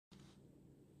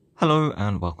Hello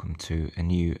and welcome to a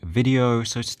new video.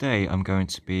 So today I'm going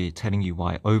to be telling you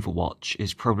why Overwatch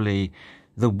is probably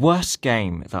the worst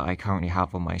game that I currently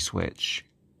have on my Switch.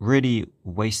 Really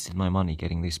wasted my money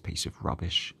getting this piece of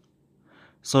rubbish.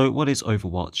 So what is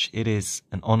Overwatch? It is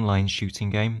an online shooting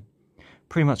game.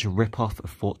 Pretty much a rip-off of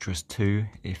Fortress 2,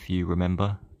 if you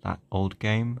remember that old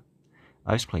game.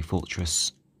 I used to play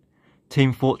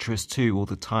Team Fortress 2 all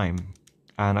the time.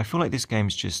 And I feel like this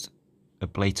game's just a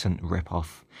blatant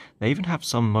rip-off. They even have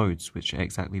some modes which are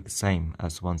exactly the same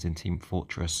as the ones in Team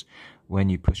Fortress when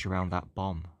you push around that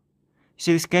bomb. You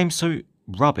see, this game's so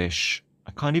rubbish,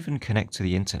 I can't even connect to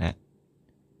the internet.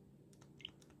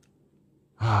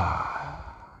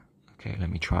 Okay, let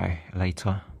me try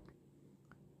later.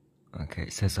 Okay,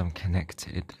 it says I'm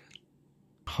connected.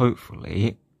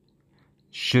 Hopefully,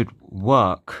 should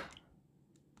work.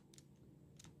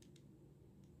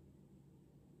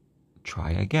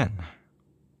 Try again.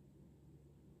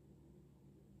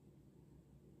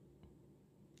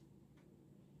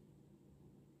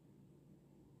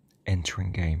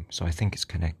 Entering game, so I think it's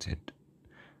connected.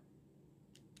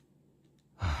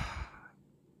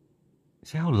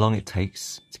 See how long it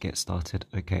takes to get started?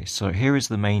 Okay, so here is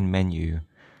the main menu.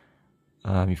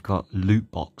 You've got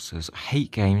loot boxes. I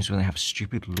hate games when they have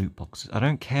stupid loot boxes. I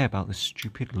don't care about the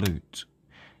stupid loot.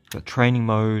 You've got training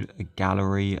mode, a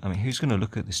gallery. I mean, who's going to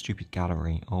look at the stupid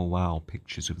gallery? Oh wow,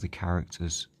 pictures of the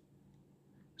characters.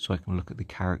 So I can look at the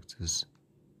characters.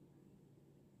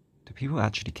 Do people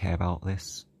actually care about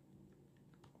this?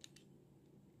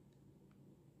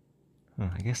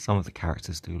 I guess some of the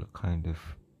characters do look kind of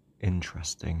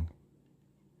interesting.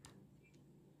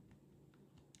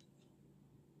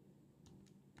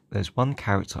 There's one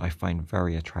character I find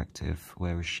very attractive.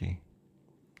 Where is she?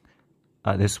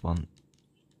 This one.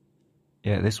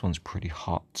 Yeah, this one's pretty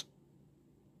hot.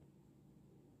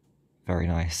 Very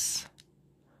nice.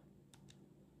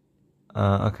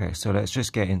 Okay, so let's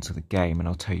just get into the game and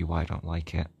I'll tell you why I don't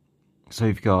like it. So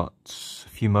you've got a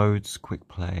few modes: quick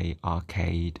play,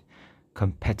 arcade,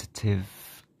 competitive,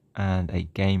 and a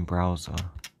game browser.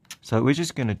 So we're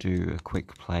just going to do a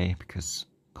quick play because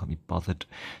I can't be bothered.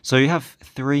 So you have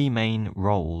three main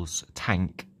roles: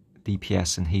 tank,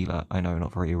 DPS, and healer. I know,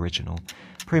 not very original.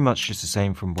 Pretty much just the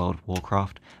same from World of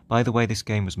Warcraft. By the way, this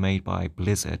game was made by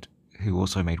Blizzard, who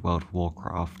also made World of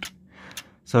Warcraft.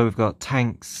 So we've got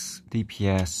tanks,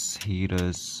 DPS,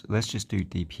 healers. Let's just do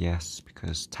DPS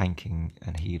because tanking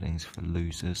and healing's for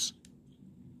losers.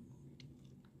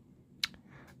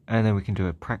 And then we can do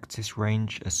a practice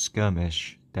range, a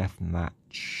skirmish,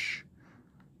 deathmatch,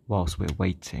 whilst we're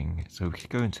waiting. So we could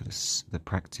go into the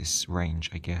practice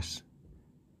range, I guess.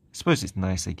 I suppose it's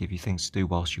nice they give you things to do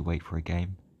whilst you wait for a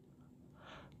game.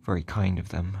 Very kind of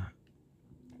them.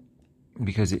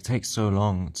 Because it takes so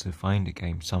long to find a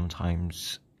game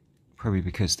sometimes. Probably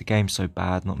because the game's so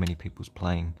bad, not many people's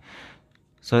playing.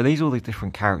 So these are all the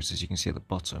different characters you can see at the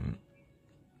bottom.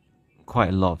 Quite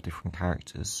a lot of different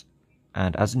characters.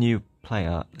 And as a new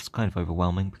player, it's kind of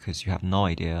overwhelming because you have no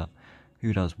idea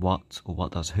who does what or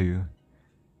what does who.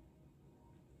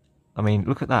 I mean,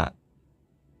 look at that.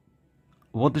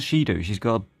 What does she do? She's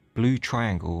got a blue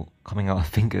triangle coming out of her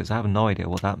fingers. I have no idea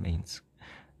what that means.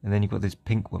 And then you've got this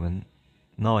pink woman.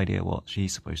 No idea what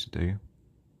she's supposed to do.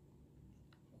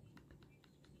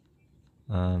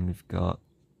 We've got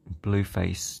blue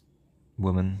face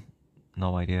woman.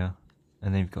 No idea.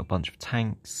 And then you've got a bunch of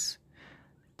tanks.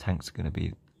 Tanks are going to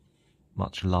be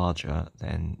much larger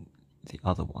than the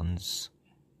other ones.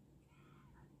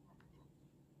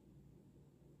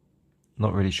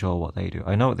 Not really sure what they do.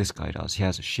 I know what this guy does. He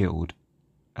has a shield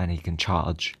and he can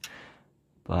charge,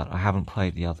 but I haven't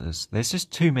played the others. There's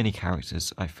just too many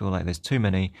characters. I feel like there's too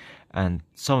many, and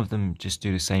some of them just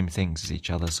do the same things as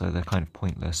each other, so they're kind of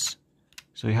pointless.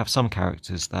 So you have some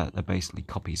characters that are basically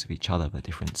copies of each other but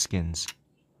different skins.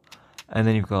 And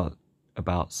then you've got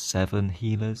about 7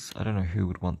 healers. I don't know who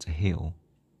would want to heal.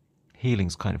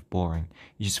 Healing's kind of boring.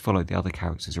 You just follow the other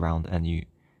characters around and you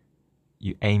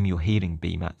aim your healing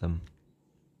beam at them.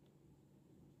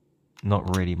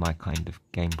 Not really my kind of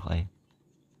gameplay.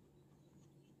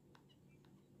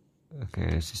 Okay,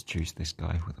 let's just choose this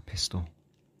guy with a pistol.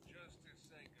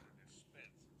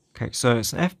 Okay, so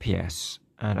it's an FPS,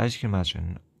 and as you can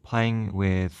imagine, playing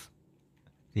with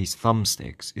these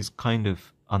thumbsticks is kind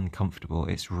of uncomfortable.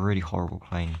 It's really horrible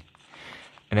playing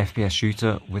an FPS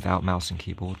shooter without mouse and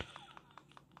keyboard.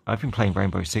 I've been playing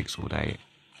Rainbow Six all day,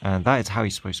 and that is how you're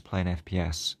supposed to play an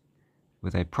FPS.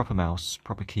 With a proper mouse,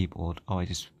 proper keyboard. Oh, I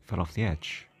just fell off the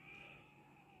edge.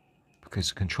 Because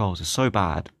the controls are so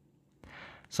bad.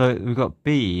 So we've got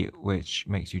B, which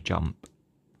makes you jump.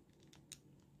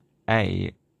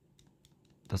 A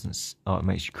Doesn't... Oh, it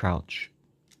makes you crouch.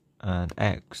 And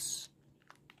X.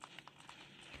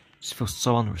 Just feels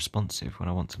so unresponsive when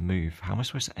I want to move. How am I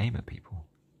supposed to aim at people?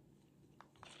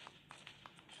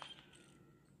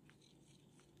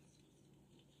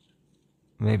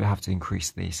 Maybe I have to increase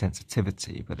the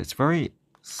sensitivity, but it's very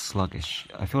sluggish.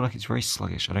 I feel like it's very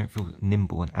sluggish. I don't feel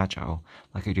nimble and agile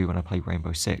like I do when I play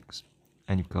Rainbow Six.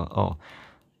 And you've got, oh,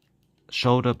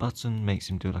 shoulder button makes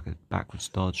him do like a backwards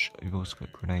dodge. You've also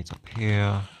got grenades up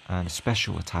here, and a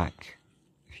special attack.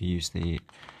 If you use the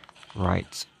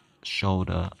right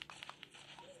shoulder,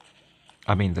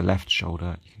 I mean the left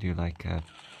shoulder, you can do like a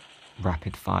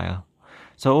rapid fire.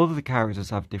 So all of the characters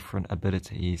have different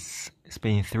abilities. It's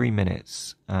been 3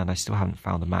 minutes and I still haven't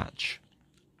found a match.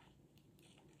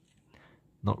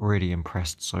 Not really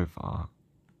impressed so far.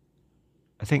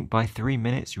 I think by 3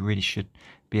 minutes you really should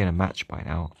be in a match by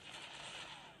now.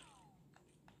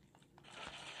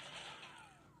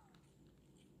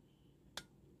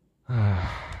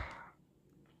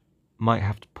 Might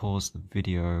have to pause the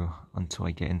video until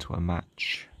I get into a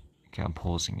match. Okay, I'm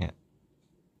pausing it.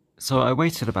 So I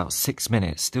waited about 6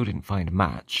 minutes, still didn't find a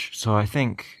match. So I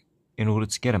think in order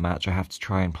to get a match, I have to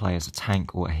try and play as a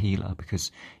tank or a healer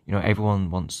because, you know, everyone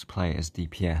wants to play as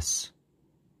DPS.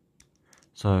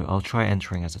 So I'll try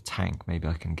entering as a tank. Maybe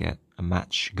I can get a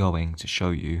match going to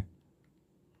show you.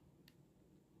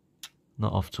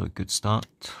 Not off to a good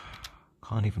start.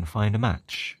 Can't even find a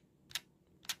match.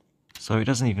 So it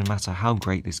doesn't even matter how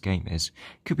great this game is.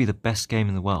 It could be the best game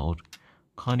in the world.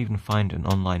 Can't even find an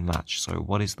online match, so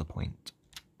what is the point?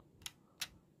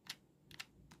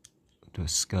 Do a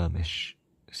skirmish,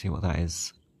 see what that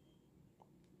is.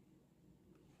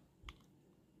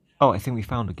 Oh, I think we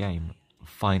found a game,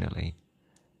 finally.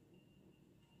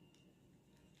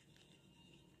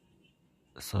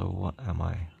 So what am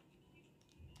I?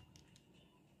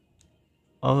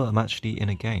 Oh, I'm actually in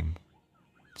a game.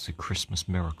 It's a Christmas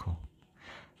miracle.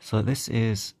 So this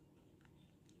is...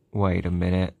 Wait a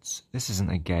minute, this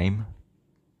isn't a game.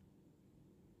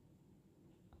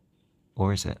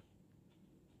 Or is it?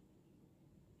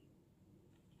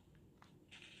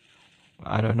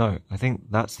 I don't know, I think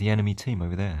that's the enemy team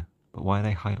over there. But why are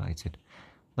they highlighted?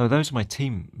 No, those are my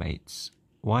teammates.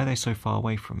 Why are they so far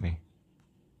away from me?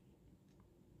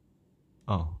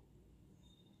 Oh.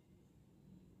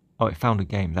 Oh, it found a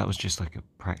game. That was just like a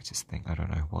practice thing. I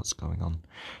don't know what's going on.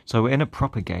 So we're in a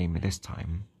proper game this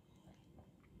time.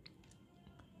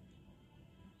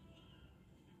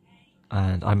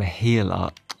 And I'm a healer.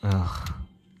 Ugh.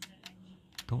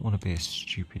 Don't want to be a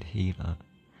stupid healer.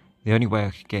 The only way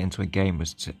I could get into a game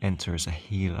was to enter as a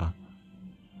healer.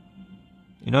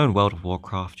 You know, in World of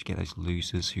Warcraft, you get those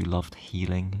losers who loved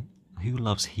healing. Who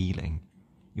loves healing?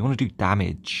 You want to do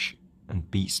damage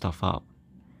and beat stuff up.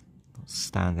 Not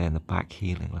stand there in the back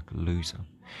healing like a loser.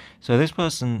 So this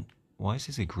person... Why is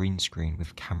this a green screen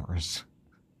with cameras?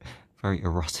 Very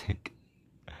erotic.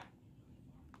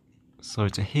 So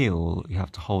to heal, you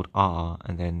have to hold R,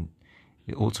 and then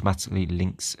it automatically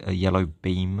links a yellow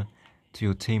beam to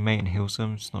your teammate and heals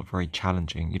them. It's not very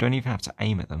challenging. You don't even have to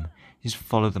aim at them. You just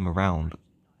follow them around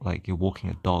like you're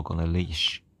walking a dog on a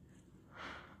leash.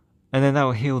 And then that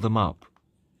will heal them up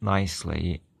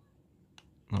nicely.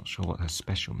 Not sure what her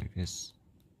special move is.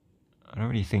 I don't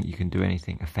really think you can do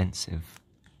anything offensive.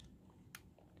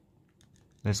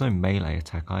 There's no melee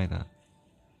attack either.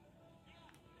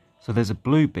 So there's a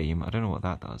blue beam, I don't know what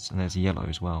that does, and there's a yellow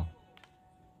as well.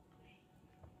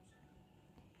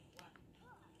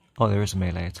 Oh, there is a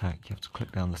melee attack, you have to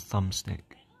click down the thumbstick.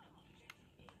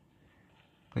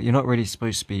 But you're not really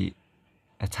supposed to be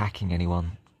attacking anyone.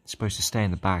 You're supposed to stay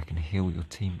in the back and heal your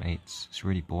teammates. It's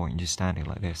really boring, you're just standing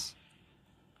like this.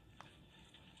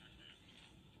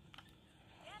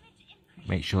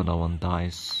 Make sure no one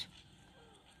dies.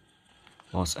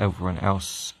 Whilst everyone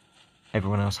else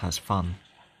has fun.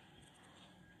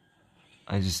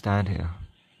 I just stand here,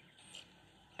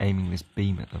 aiming this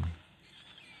beam at them.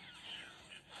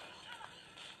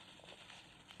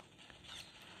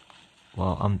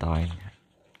 Well, I'm dying.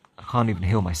 I can't even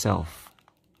heal myself.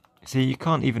 See, you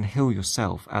can't even heal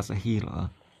yourself as a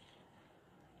healer.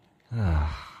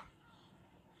 So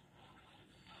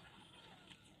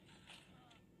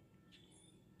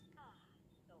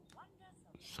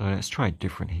let's try a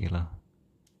different healer.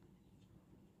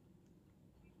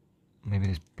 Maybe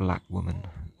this black woman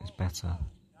is better.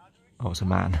 Oh, it's a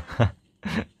man.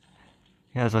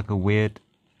 He has like a weird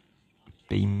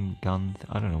beam gun.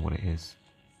 I don't know what it is.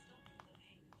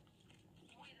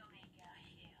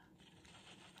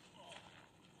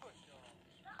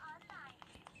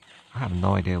 I have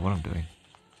no idea what I'm doing.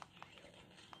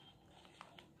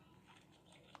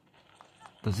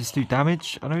 Does this do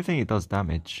damage? I don't think it does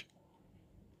damage.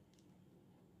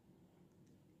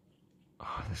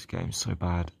 Oh, this game's so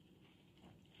bad.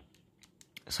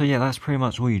 So yeah, that's pretty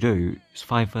much all you do. It's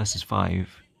 5 versus 5.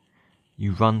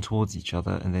 You run towards each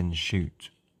other and then shoot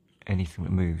anything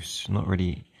that moves. Not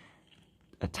really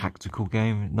a tactical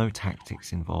game. No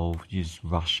tactics involved. You just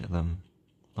rush at them.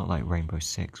 Not like Rainbow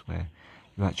Six, where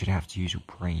you actually have to use your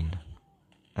brain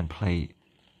and play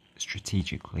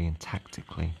strategically and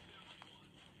tactically.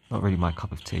 Not really my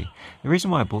cup of tea. The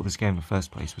reason why I bought this game in the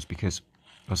first place was because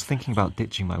I was thinking about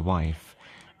ditching my wife,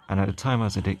 and at the time I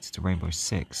was addicted to Rainbow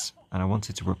Six, and I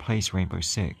wanted to replace Rainbow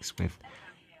Six with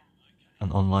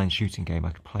an online shooting game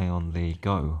I could play on the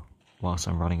go whilst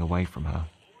I'm running away from her.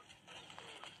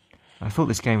 I thought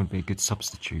this game would be a good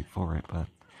substitute for it, but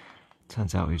it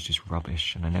turns out it was just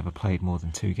rubbish, and I never played more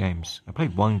than 2 games. I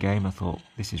played 1 game, I thought,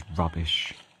 this is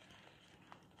rubbish.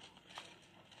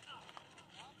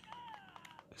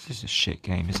 This is a shit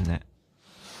game, isn't it?